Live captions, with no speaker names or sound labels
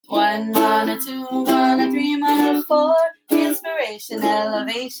one, a two, one, a three, one, a four. Inspiration,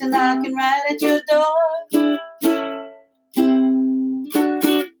 elevation, knocking right at your door.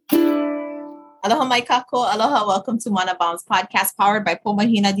 Aloha mai kako, aloha, welcome to Mana Bounce podcast powered by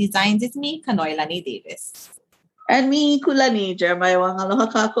Pomahina Designs. It's me, Kanoilani Davis. And me, Kulani, Jeremiah Wang, aloha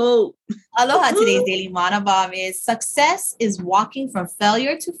kako. Aloha, today's Daily Mana Bomb is success is walking from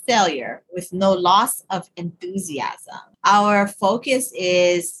failure to failure with no loss of enthusiasm. Our focus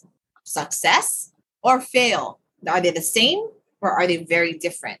is success or fail. Are they the same or are they very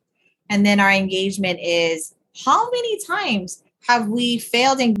different? And then our engagement is how many times have we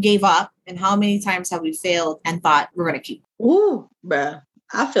failed and gave up? And how many times have we failed and thought we're going to keep? Ooh, bruh.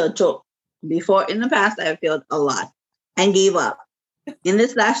 I failed choke. Before, in the past, I failed a lot and gave up. In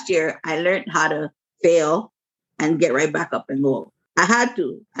this last year, I learned how to fail and get right back up and go. I had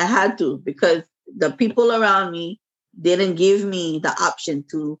to because the people around me didn't give me the option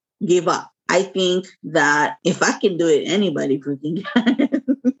to give up. I think that if I can do it, anybody freaking can.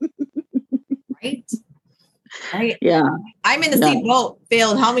 Right? Yeah. I'm in the same boat,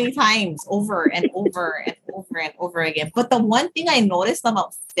 failed how many times over and over and over and over again. But the one thing I noticed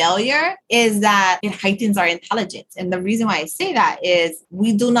about failure is that it heightens our intelligence. And the reason why I say that is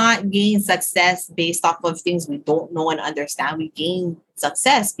we do not gain success based off of things we don't know and understand. We gain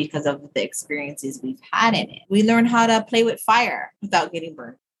success because of the experiences we've had in it. We learn how to play with fire without getting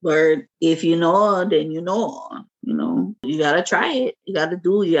burned. But if you know, then you know, you got to try it. You got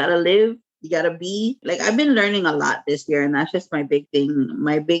to live. You got to be like, I've been learning a lot this year, and that's just my big thing.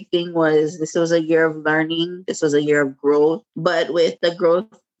 My big thing was this was a year of learning. This was a year of growth. But with the growth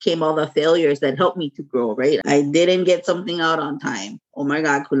came all the failures that helped me to grow, right? I didn't get something out on time. Oh my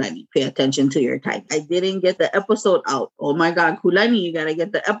God, Kulani, pay attention to your time. I didn't get the episode out. Oh my God, Kulani, you got to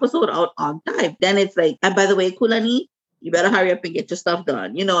get the episode out on time. Then it's like, and by the way, Kulani, you better hurry up and get your stuff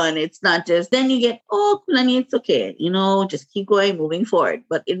done, and it's not just, then you get, oh, Kulani, it's okay, just keep going, moving forward.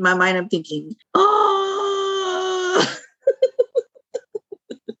 But in my mind, I'm thinking,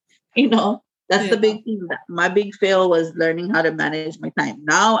 that's the big thing. My big fail was learning how to manage my time.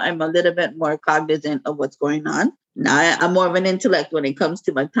 Now I'm a little bit more cognizant of what's going on. Now I'm more of an intellect when it comes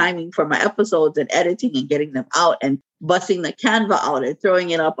to my timing for my episodes and editing and getting them out and busting the Canva out and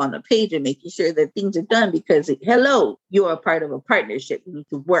throwing it up on the page and making sure that things are done because, hello, you are part of a partnership. You need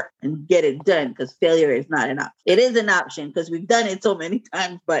to work and get it done because failure is not an option. It is an option because we've done it so many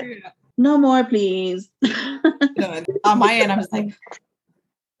times, but no more, please. On my end, I'm just like,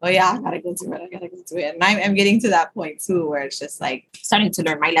 oh yeah, I gotta go to it. And I'm getting to that point too, where it's just like starting to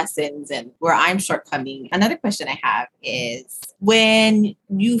learn my lessons and where I'm shortcoming. Another question I have is, when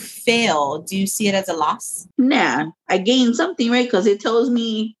you fail, do you see it as a loss? Nah, I gained something, right? Because it tells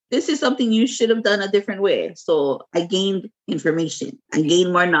me this is something you should have done a different way. So I gained information. I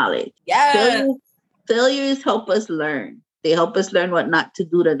gained more knowledge. Yeah. Failures help us learn. They help us learn what not to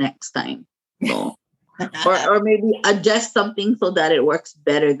do the next time. So. or maybe adjust something so that it works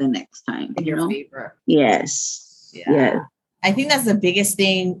better the next time. In your favor. Yes. Yeah. Yes. I think that's the biggest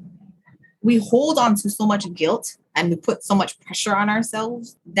thing. We hold on to so much guilt and we put so much pressure on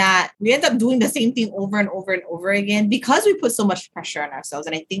ourselves that we end up doing the same thing over and over and over again because we put so much pressure on ourselves.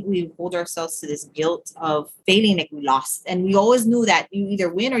 And I think we hold ourselves to this guilt of failing like we lost. And we always knew that you either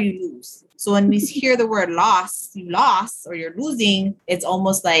win or you lose. So when we hear the word loss, you lost or you're losing, it's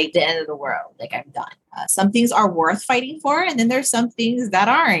almost like the end of the world. Like, I'm done. Some things are worth fighting for. And then there's some things that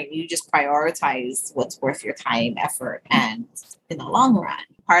aren't. You just prioritize what's worth your time, effort, and in the long run.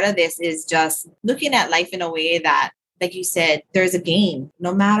 Part of this is just looking at life in a way that, like you said, there's a gain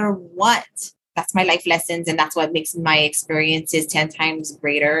no matter what. That's my life lessons. And that's what makes my experiences 10 times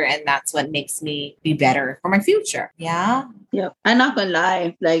greater. And that's what makes me be better for my future. Yeah. Yeah. I'm not going to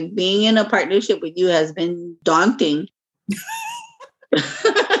lie. Like, being in a partnership with you has been daunting.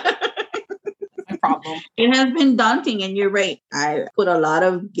 Problem. It has been daunting, and you're right. I put a lot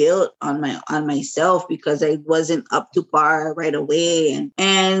of guilt on myself because I wasn't up to par right away,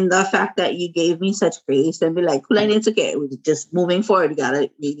 and the fact that you gave me such grace and be like, "Kulani, it's okay. We're just moving forward. You gotta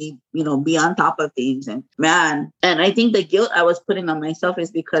maybe be on top of things." And I think the guilt I was putting on myself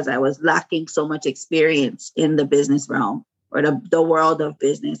is because I was lacking so much experience in the business realm or the world of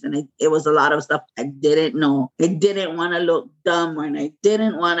business. And it was a lot of stuff I didn't know. I didn't want to look dumb, and I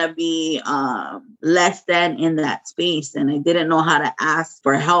didn't want to be less than in that space. And I didn't know how to ask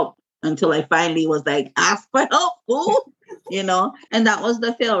for help until I finally was like, ask for help, fool. you know, and that was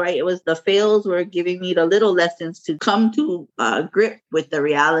the fail, right? It was the fails were giving me the little lessons to come to grip with the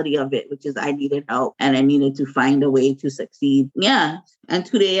reality of it, which is I needed help and I needed to find a way to succeed. Yeah. And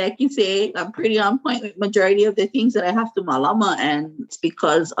today I can say I'm pretty on point with majority of the things that I have to malama, and it's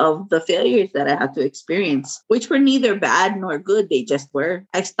because of the failures that I had to experience, which were neither bad nor good. They just were.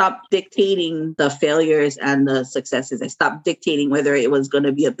 I stopped dictating the failures and the successes. I stopped dictating whether it was going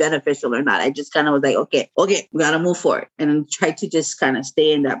to be a beneficial or not. I just kind of was like, okay, we got to move forward, and try to just kind of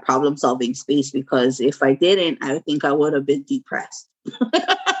stay in that problem solving space, because if I didn't, I think I would have been depressed.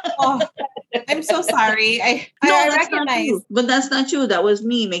 Oh, I'm so sorry. I That's not recognize. true. But that's not true. That was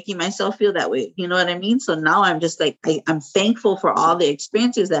me making myself feel that way. You know what I mean? So now I'm just like, I'm thankful for all the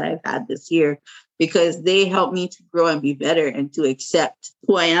experiences that I've had this year, because they helped me to grow and be better and to accept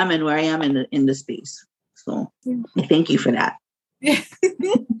who I am and where I am in the space. So I thank you for that.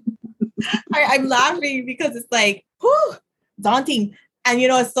 I'm laughing because it's like, whew, daunting. And,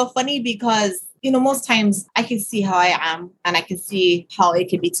 it's so funny because, most times I can see how I am, and I can see how it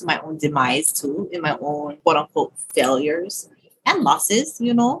can be to my own demise too, in my own quote unquote failures and losses,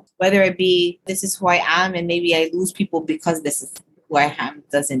 whether it be this is who I am and maybe I lose people because this is who I am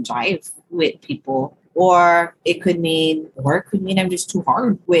doesn't jive with people. Or it could mean I'm just too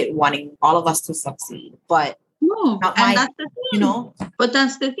hard with wanting all of us to succeed. But no, not and my, that's the thing. But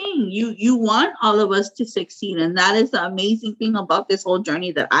that's the thing. You want all of us to succeed. And that is the amazing thing about this whole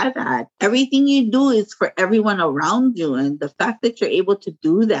journey that I've had. Everything you do is for everyone around you. And the fact that you're able to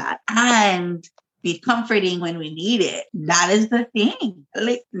do that and be comforting when we need it, that is the thing.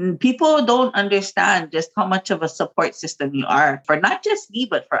 Like, people don't understand just how much of a support system you are for not just me,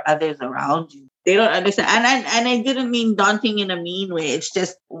 but for others around you. They don't understand. And I didn't mean daunting in a mean way. It's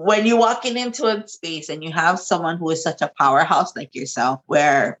just when you're walking into a space and you have someone who is such a powerhouse like yourself,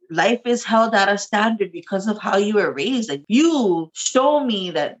 where life is held at a standard because of how you were raised, and you show me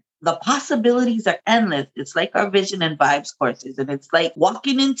that the possibilities are endless. It's like our vision and vibes courses. And it's like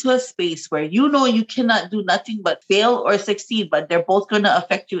walking into a space where you cannot do nothing but fail or succeed, but they're both going to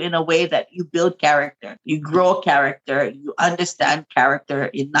affect you in a way that you build character, you grow character, you understand character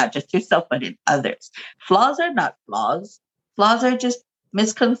in not just yourself, but in others. Flaws are not flaws. Flaws are just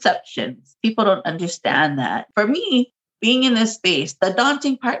misconceptions. People don't understand that. For me, being in this space, the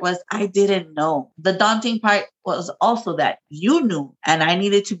daunting part was I didn't know. The daunting part was also that you knew and I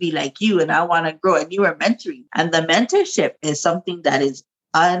needed to be like you and I want to grow, and you were mentoring. And the mentorship is something that is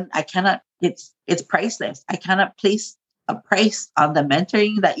it's priceless. I cannot place a price on the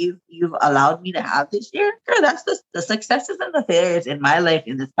mentoring that you've allowed me to have this year. Sure, that's the successes and the failures in my life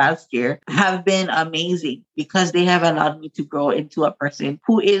in this past year have been amazing, because they have allowed me to grow into a person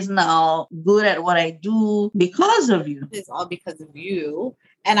who is now good at what I do because of you. It's all because of you.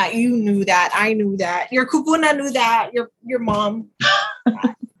 And you knew that. I knew that. Your kupuna knew that. Your mom,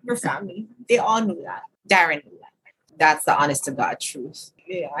 your family, they all knew that. Darren knew that. That's the honest to God truth.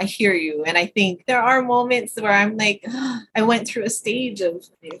 Yeah, I hear you. And I think there are moments where I'm like, I went through a stage of,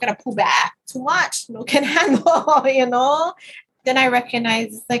 you gotta pull back too much. No can handle, Then I recognize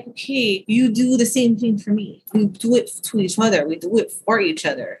it's like, okay, you do the same thing for me. We do it to each other. We do it for each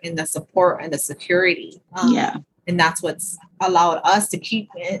other in the support and the security. Yeah. And that's what's allowed us to keep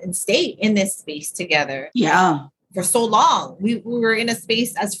and stay in this space together. Yeah. For so long. We were in a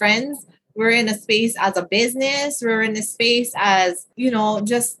space as friends. We're in a space as a business. We're in a space as,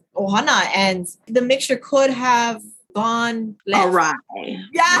 just ohana. And the mixture could have gone left. Awry.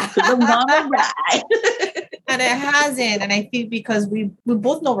 Yeah. Could have gone awry. And it hasn't. And I think because we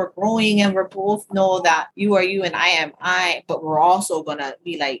both know we're growing, and we both know that you are you and I am I, but we're also going to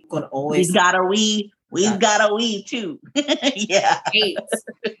be like, going to always. We've got a we too. Yeah.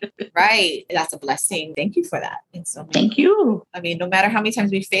 Right. That's a blessing. Thank you for that. And so thank you. I mean, no matter how many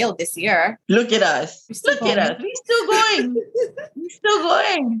times we failed this year. Look at us. Look at us. We're still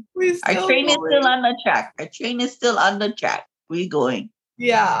going. Our train is still on the track. We're going.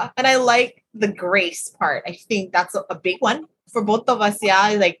 Yeah. And I like the grace part. I think that's a big one for both of us.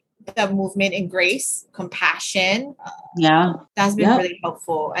 Yeah. Like the movement in grace, compassion. Yeah. That's been really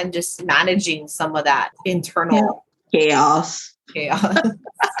helpful. And just managing some of that internal chaos.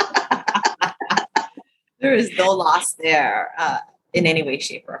 There is no loss there in any way,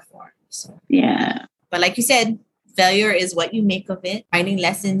 shape, or form. So. Yeah. But like you said, failure is what you make of it. Finding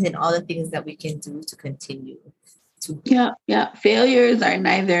lessons in all the things that we can do to continue. Yeah. Failures are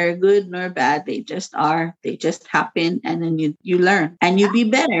neither good nor bad. They just are. They just happen, and then you learn and you be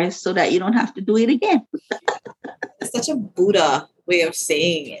better so that you don't have to do it again. It's such a Buddha way of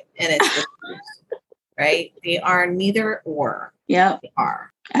saying it, and it's right. They are neither or. Yeah, they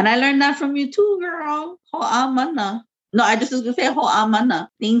are. And I learned that from you too, girl. No, I just was gonna say ho'amana.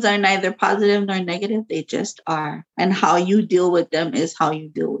 Things are neither positive nor negative; they just are, and how you deal with them is how you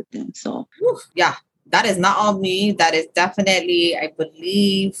deal with them. So, Whew, yeah, that is not all me. That is definitely, I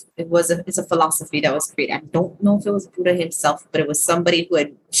believe it's a philosophy that was created. I don't know if it was Buddha himself, but it was somebody who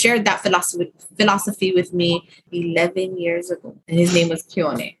had shared that philosophy with me 11 years ago. And his name was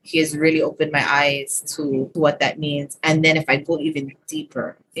Kione. He has really opened my eyes to what that means. And then if I go even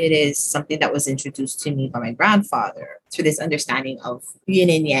deeper, it is something that was introduced to me by my grandfather, to this understanding of yin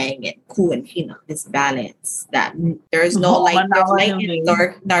and yang and ku and hina, this balance that there is no light, there's light and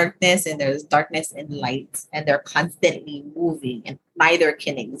darkness, and there's darkness and light, and they're constantly moving, and neither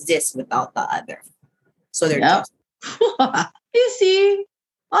can exist without the other. So they're just you see,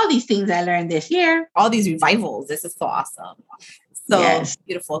 all these things I learned this year. All these revivals. This is so awesome. So Yes.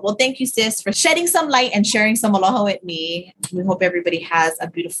 beautiful. Well, thank you, sis, for shedding some light and sharing some aloha with me. We hope everybody has a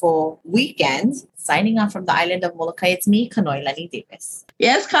beautiful weekend. Signing off from the island of Molokai, it's me, Kanoilani Davis.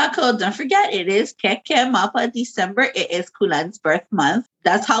 Yes, Kako, don't forget, it is Keke Mapa December. It is Kulan's birth month.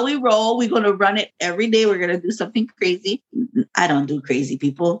 That's how we roll. We're going to run it every day. We're going to do something crazy. I don't do crazy,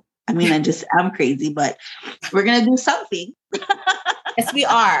 people. I mean, I'm crazy, but we're going to do something. Yes, we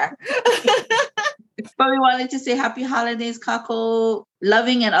are. But we wanted to say happy holidays, Kako.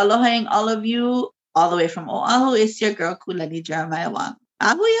 Loving and alohaing all of you, all the way from Oahu. It's your girl, Kulani Jeremiah Wang.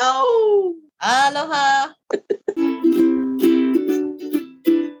 Ahuyo! Aloha.